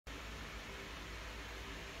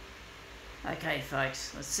Okay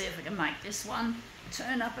folks, let's see if I can make this one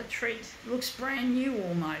turn up a treat. Looks brand new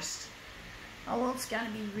almost. Oh well, it's going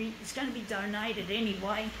to be donated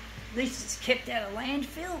anyway. At least it's kept out of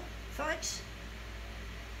landfill, folks.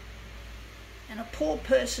 And a poor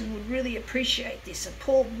person would really appreciate this. A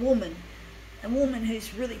poor woman, a woman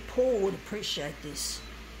who's really poor would appreciate this.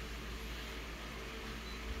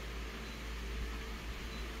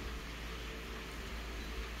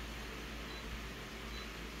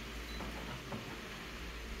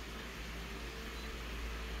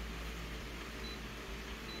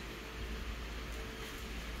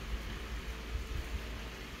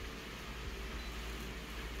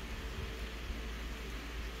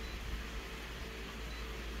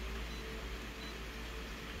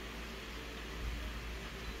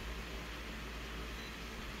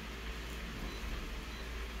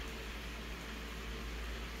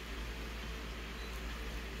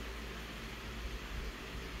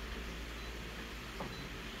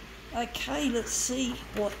 Okay, let's see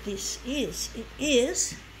what this is. It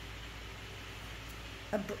is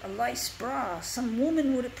a lace bra. Some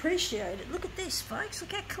woman would appreciate it. Look at this, folks.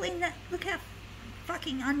 Look how clean that, look how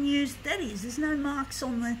fucking unused that is. There's no marks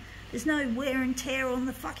on the, there's no wear and tear on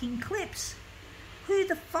the fucking clips. Who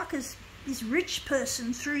the fuck is this rich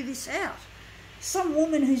person threw this out? Some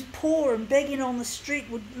woman who's poor and begging on the street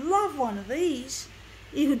would love one of these.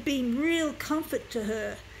 It would be real comfort to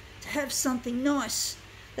her to have something nice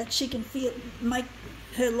that she can feel, make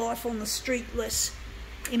her life on the street less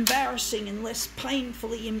embarrassing and less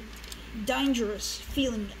painfully dangerous,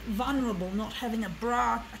 feeling vulnerable, not having a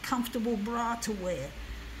bra, a comfortable bra to wear.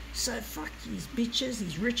 So fuck these bitches,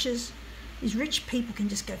 these rich people can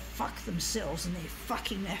just go fuck themselves and their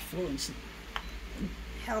fucking affluence and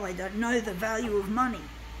how they don't know the value of money.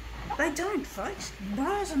 They don't, folks.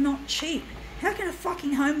 Bras are not cheap. How can a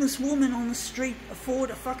fucking homeless woman on the street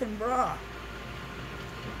afford a fucking bra?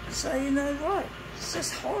 So you know what, it's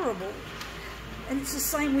just horrible. And it's the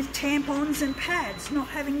same with tampons and pads, not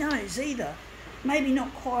having those either. Maybe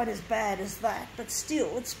not quite as bad as that, but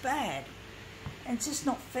still, it's bad. And it's just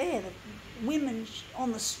not fair that women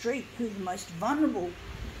on the street, who are the most vulnerable,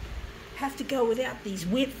 have to go without these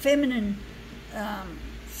feminine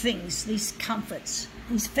things, these comforts,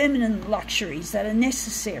 these feminine luxuries that are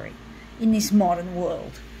necessary in this modern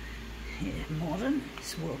world. Yeah, modern,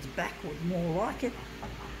 this world's backward, more like it.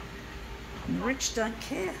 And the rich don't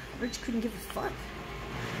care. The rich couldn't give a fuck.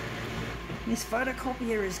 This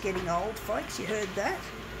photocopier is getting old, folks. You heard that?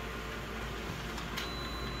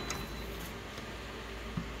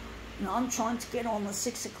 And I'm trying to get on the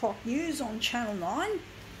 6 o'clock news on Channel 9.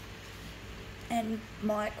 And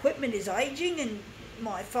my equipment is aging, and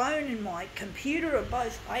my phone and my computer are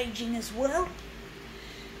both aging as well.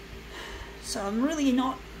 So I'm really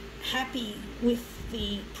not happy with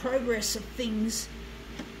the progress of things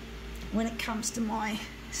when it comes to my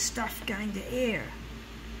stuff going to air.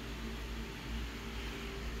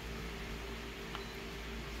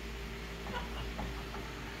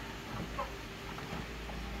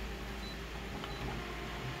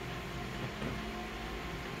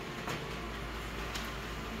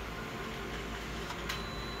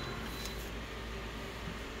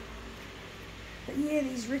 But yeah,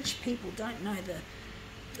 these rich people don't know the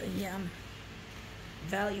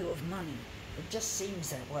value of money. It just seems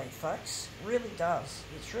that way, folks. It really does.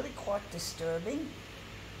 It's really quite disturbing.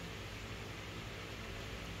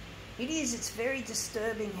 It is. It's very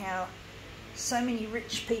disturbing how so many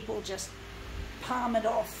rich people just palm it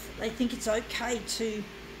off. They think it's okay to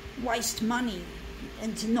waste money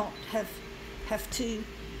and to not have to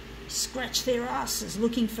scratch their asses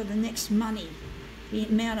looking for the next money, the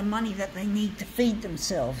amount of money that they need to feed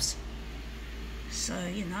themselves. So,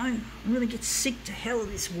 you know, I really get sick to hell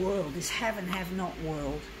of this world, this have and have not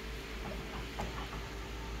world.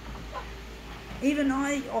 Even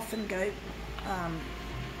I often go,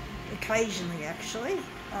 occasionally actually,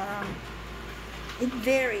 it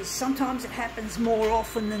varies. Sometimes it happens more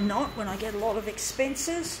often than not when I get a lot of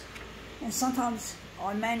expenses, and sometimes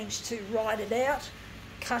I manage to ride it out,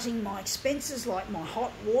 cutting my expenses like my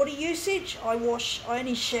hot water usage. I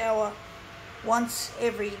only shower once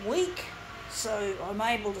every week. So I'm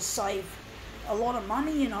able to save a lot of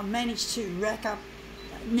money, and I've managed to rack up.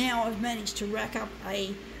 Now I've managed to rack up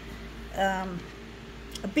a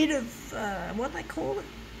bit of what do they call it?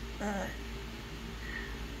 What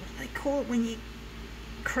do they call it when you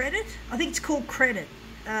credit? I think it's called credit.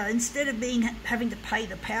 Instead of having to pay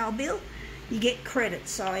the power bill, you get credit.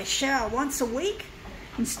 So I shower once a week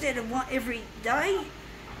instead of every day.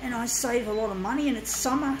 And I save a lot of money, and it's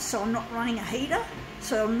summer, so I'm not running a heater,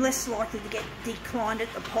 so I'm less likely to get declined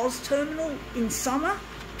at the POS terminal in summer.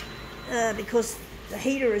 because the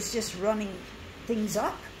heater is just running things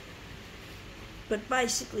up. But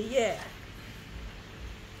basically, yeah.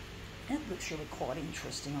 That looks really quite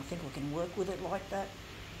interesting. I think we can work with it like that.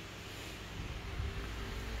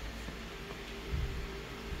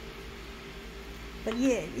 But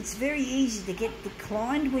yeah, it's very easy to get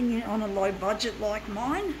declined when you're on a low budget like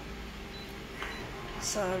mine.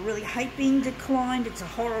 So I really hate being declined. It's a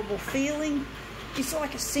horrible feeling. It's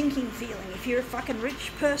like a sinking feeling. If you're a fucking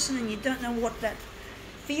rich person and you don't know what that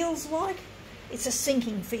feels like, it's a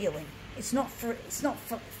sinking feeling. It's not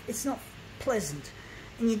pleasant.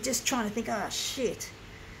 And you're just trying to think, oh shit,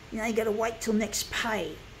 you know, you got to wait till next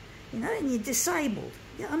pay, you know, and you're disabled.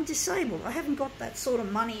 Yeah, I'm disabled. I haven't got that sort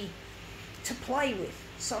of money to play with.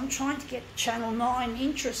 So I'm trying to get Channel 9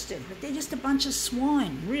 interested, but they're just a bunch of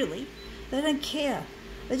swine, really. They don't care.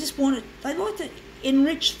 They just want to, they like to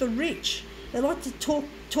enrich the rich. They like to talk,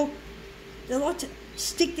 they like to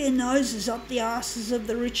stick their noses up the asses of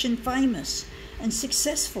the rich and famous and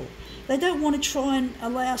successful. They don't want to try and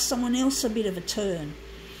allow someone else a bit of a turn.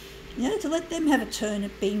 You know, to let them have a turn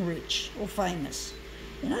at being rich or famous.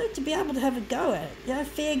 You know, to be able to have a go at it. You know,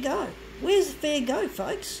 fair go. Where's the fair go,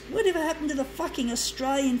 folks? Whatever happened to the fucking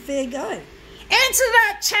Australian fair go? Answer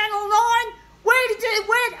that, Channel 9!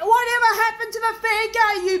 Whatever happened to the fair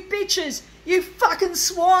go, you bitches? You fucking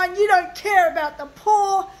swine. You don't care about the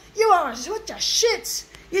poor. You are what the shits.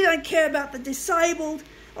 You don't care about the disabled.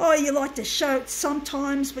 Oh, you like to show it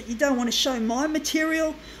sometimes, but you don't want to show my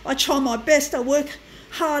material. I try my best. I work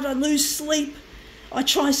hard. I lose sleep. I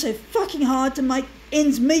try so fucking hard to make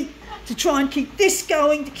ends meet, to try and keep this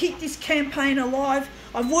going, to keep this campaign alive.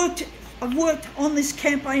 I've worked on this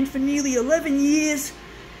campaign for nearly 11 years,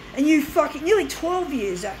 and you fucking, nearly 12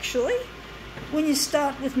 years actually, when you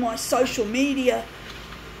start with my social media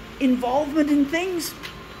involvement in things.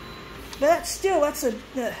 But that's a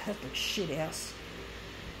shit house.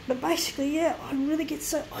 But basically, yeah, I really get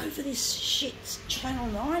so over this shit, Channel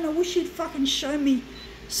 9. I wish you'd fucking show me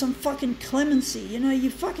some fucking clemency. You know, you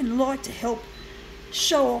fucking like to help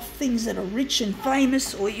show off things that are rich and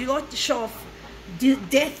famous, or you like to show off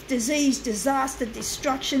death, disease, disaster,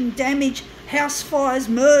 destruction, damage, house fires,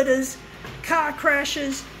 murders, car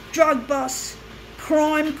crashes, drug busts,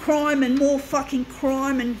 crime and more fucking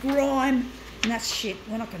crime and grime. And that's shit.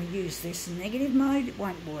 We're not going to use this in negative mode. It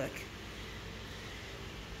won't work.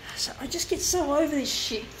 So I just get so over this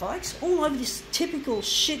shit, folks. All over this typical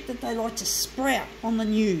shit that they like to sprout on the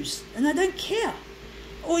news. And they don't care.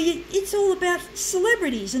 Or it's all about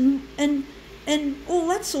celebrities and all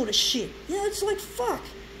that sort of shit. You know, it's like, fuck.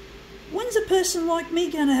 When's a person like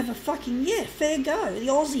me going to have a fucking, fair go? The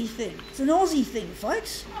Aussie thing. It's an Aussie thing,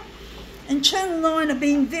 folks. And Channel 9 are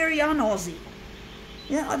being very un-Aussie.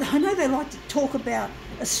 Yeah, I know they like to talk about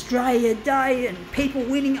Australia Day and people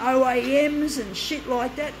winning OAMs and shit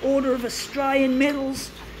like that, Order of Australian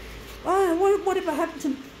medals. Oh, whatever happened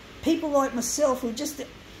to people like myself who are just the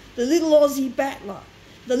little Aussie battler,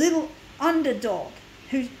 the little underdog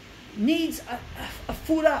who needs a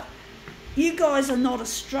foot up? You guys are not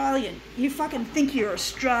Australian. You fucking think you're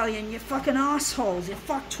Australian. You fucking assholes. You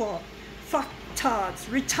fucktards,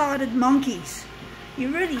 retarded monkeys.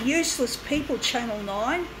 You're really useless people, Channel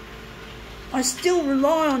 9. I still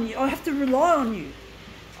rely on you. I have to rely on you.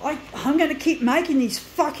 I'm going to keep making these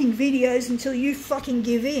fucking videos until you fucking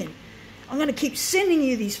give in. I'm going to keep sending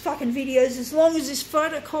you these fucking videos as long as this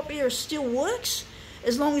photocopier still works,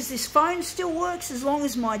 as long as this phone still works, as long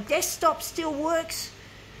as my desktop still works,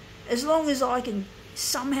 as long as I can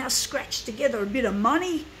somehow scratch together a bit of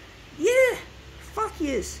money. Yeah, fuck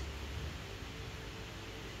yes.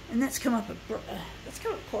 And that's come up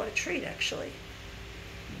quite a treat, actually.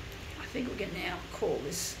 I think we can now call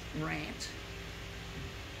this rant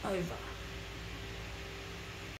over.